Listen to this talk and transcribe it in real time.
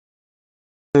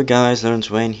good guys,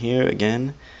 Lawrence Wayne here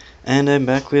again, and I'm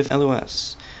back with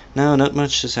LOS. Now, not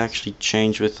much has actually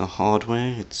changed with the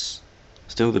hardware. It's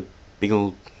still the big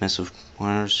old mess of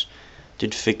wires.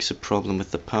 Did fix a problem with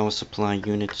the power supply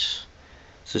unit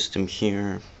system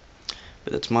here,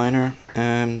 but that's minor.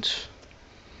 And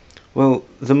well,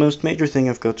 the most major thing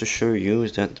I've got to show you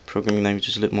is that the programming language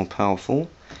is a little more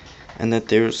powerful, and that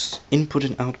there's input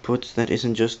and output that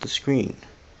isn't just the screen.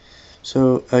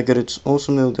 So I got an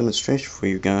awesome little demonstration for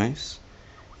you guys.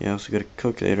 Yeah, I also got a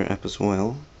calculator app as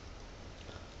well.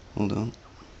 Hold on.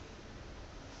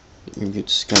 Let me mute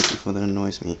Skype before that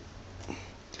annoys me.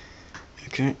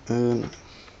 Okay,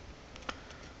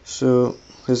 so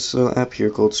there's an app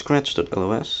here called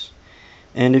scratch.los.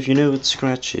 And if you know what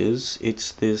Scratch is,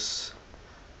 it's this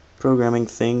programming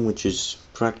thing which is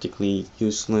practically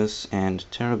useless and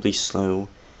terribly slow,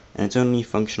 and its only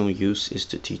functional use is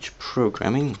to teach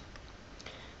programming.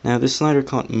 Now this slider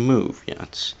can't move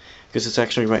yet, because it's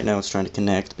actually right now it's trying to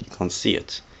connect, but you can't see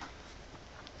it.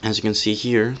 As you can see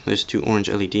here, there's two orange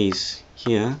LEDs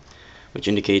here, which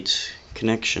indicate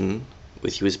connection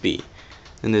with USB.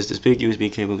 Then there's this big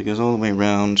USB cable that goes all the way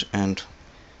around and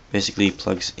basically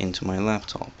plugs into my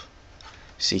laptop.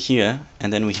 See here,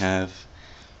 and then we have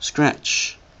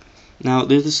Scratch. Now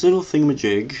there's this little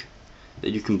thingamajig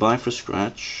that you can buy for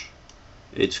Scratch.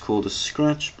 It's called a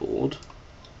scratchboard.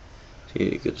 So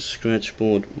you got the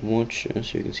scratchboard watcher,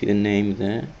 so you can see the name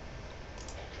there.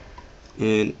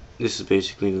 And this is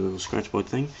basically the little scratchboard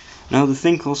thing. Now the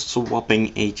thing costs a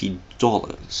whopping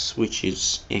 $80, which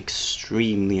is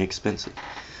extremely expensive.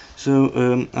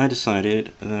 So I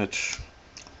decided that,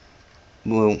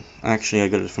 well, actually I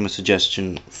got it from a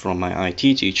suggestion from my IT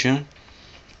teacher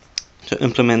to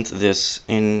implement this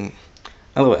in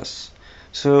LOS.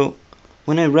 So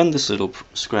when I run this little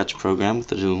Scratch program with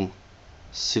the little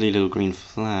silly little green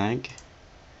flag,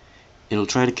 it'll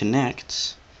try to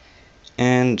connect,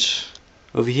 and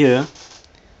over here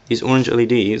these orange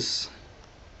LEDs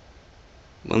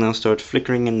will now start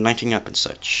flickering and lighting up and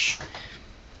such.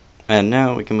 And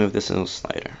now we can move this little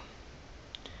slider,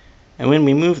 and when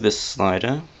we move this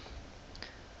slider,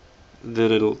 the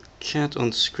little cat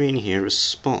on screen here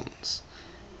responds.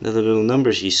 Now the little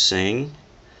numbers he's saying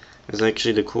is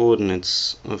actually the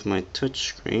coordinates of my touch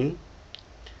screen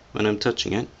when I'm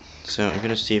touching it. So I'm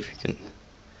gonna see if you can.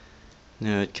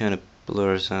 No, it kind of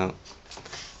blurs out.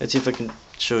 Let's see if I can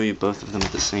show you both of them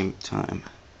at the same time.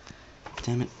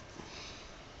 Damn it.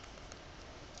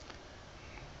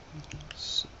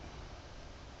 So,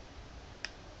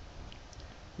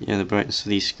 yeah, the brightness of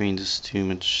these screens is too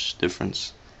much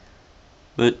difference.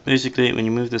 But basically, when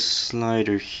you move the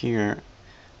slider here,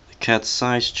 the cat's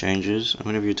size changes, and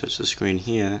whenever you touch the screen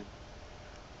here,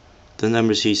 the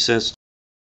numbers he says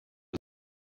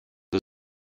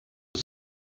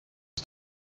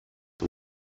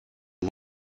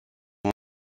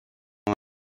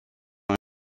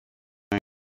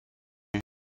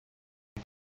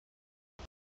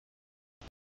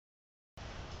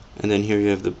and then here you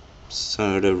have the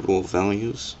raw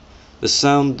values. The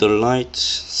sound, the light,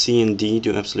 C and D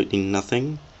do absolutely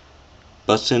nothing.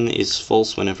 Button is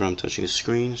false whenever I'm touching the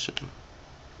screen. So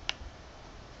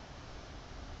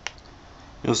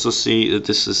you also see that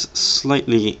this is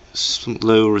slightly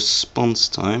slow response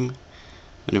time.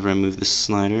 Whenever I move the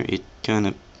slider, it kind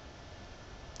of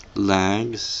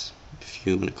lags, if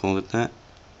you want to call it that.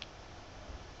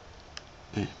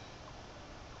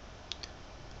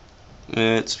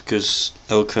 It's because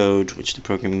L code, which the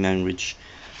programming language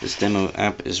this demo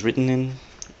app is written in,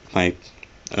 my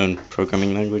own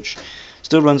programming language,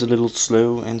 still runs a little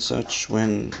slow and such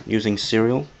when using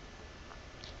serial,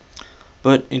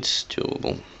 but it's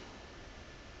doable.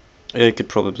 I could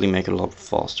probably make it a lot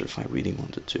faster if I really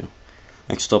wanted to.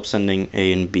 Like stop sending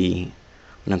A and B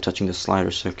when I'm touching the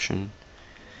slider section.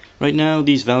 Right now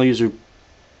these values are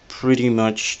pretty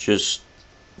much just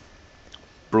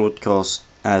broadcast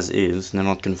as is, and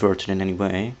they're not converted in any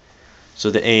way. So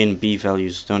the A and B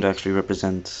values don't actually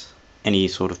represent any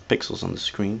sort of pixels on the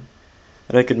screen.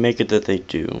 But I could make it that they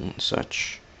do and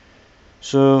such.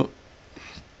 So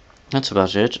that's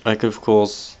about it. I could of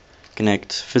course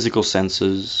connect physical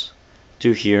sensors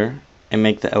to here and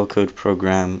make the L code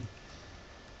program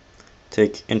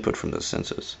take input from those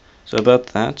sensors. So about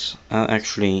that, I'll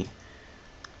actually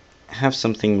have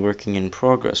something working in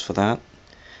progress for that.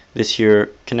 This here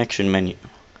connection menu.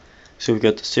 So we've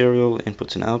got the serial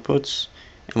inputs and outputs,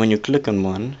 and when you click on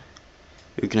one,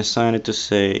 you can assign it to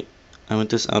say, I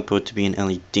want this output to be an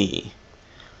LED,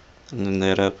 and then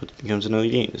that output becomes an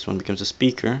LED. This one becomes a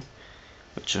speaker,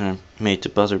 which I made to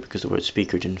buzzer because the word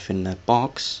speaker didn't fit in that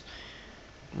box,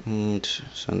 and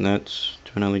so that's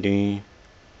to an LED,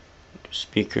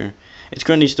 speaker. It's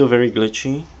currently still very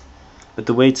glitchy, but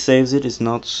the way it saves it is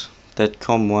not that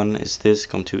COM1 is this,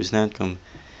 COM2 is that,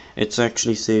 it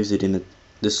actually saves it in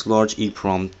this large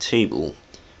EEPROM table,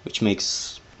 which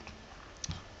makes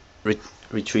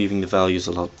retrieving the values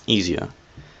a lot easier.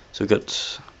 So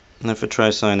now if I try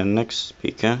assign a next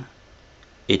speaker,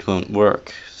 it won't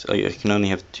work. So you can only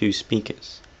have 2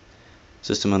 speakers. The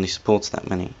system only supports that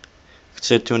many. I could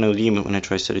set it to an LED, but when I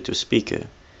try to set it to a speaker,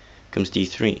 it comes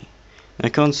D3. And I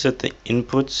can't set the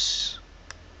inputs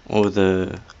or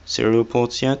the serial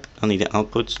ports yet, only the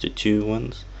outputs, the 2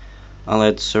 ones. I'll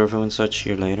add servo and such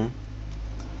here later.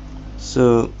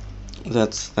 So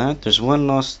that's that. There's one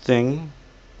last thing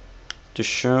to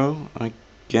show, I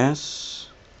guess.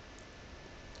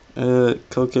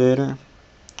 Calculator.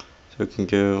 So I can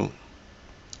go.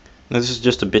 Now this is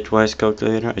just a bitwise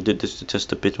calculator. I did this to test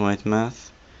the bitwise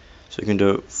math. So you can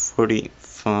do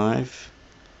 45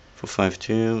 for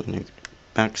 52 and you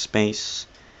backspace.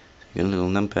 You get a little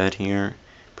numpad here.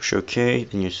 Push OK.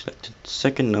 Then you select the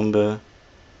second number.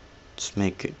 Let's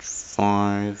make it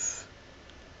 5.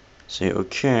 Say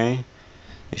OK.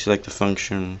 You select the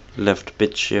function left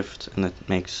bit shift, and that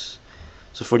makes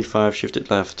so 45 shifted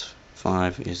left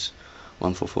 5 is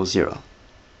 1440.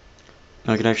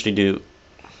 Now I can actually do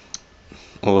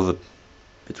all of the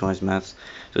bitwise maths.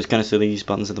 So it's kind of silly, these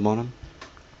buttons at the bottom.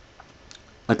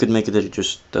 I could make it that it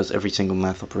just does every single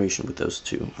math operation with those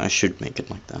 2. I should make it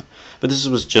like that. But this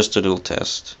was just a little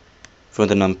test for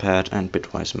the numpad and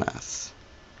bitwise math.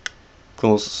 Of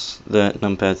course, the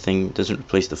numpad thing doesn't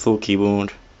replace the full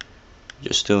keyboard.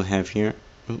 You still have here.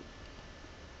 Ooh.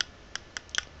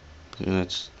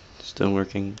 That's still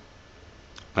working.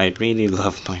 I really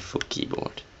love my full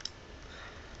keyboard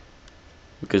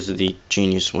because of the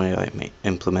genius way I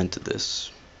implemented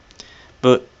this.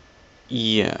 But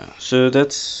yeah, so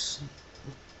that's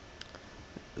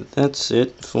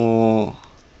it for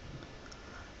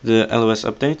the LOS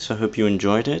updates. I hope you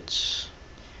enjoyed it.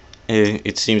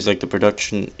 It seems like the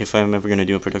production, if I'm ever going to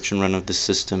do a production run of this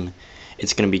system,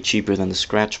 it's going to be cheaper than the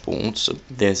scratchboard, so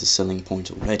there's a selling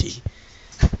point already.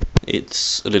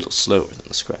 It's a little slower than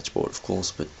the scratchboard, of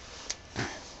course, but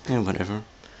yeah, whatever.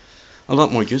 A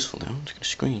lot more useful now. Look at the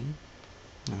screen.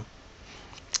 Yeah.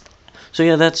 So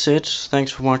yeah, that's it.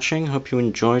 Thanks for watching. Hope you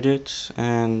enjoyed it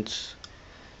and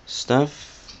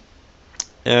stuff.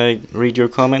 Read your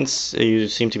comments. You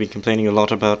seem to be complaining a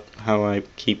lot about how I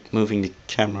keep moving the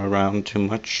camera around too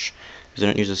much because I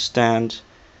don't use a stand.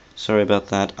 Sorry about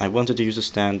that. I wanted to use a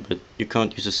stand, but you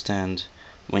can't use a stand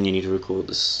when you need to record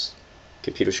this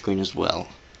computer screen as well.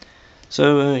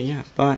 So yeah, bye.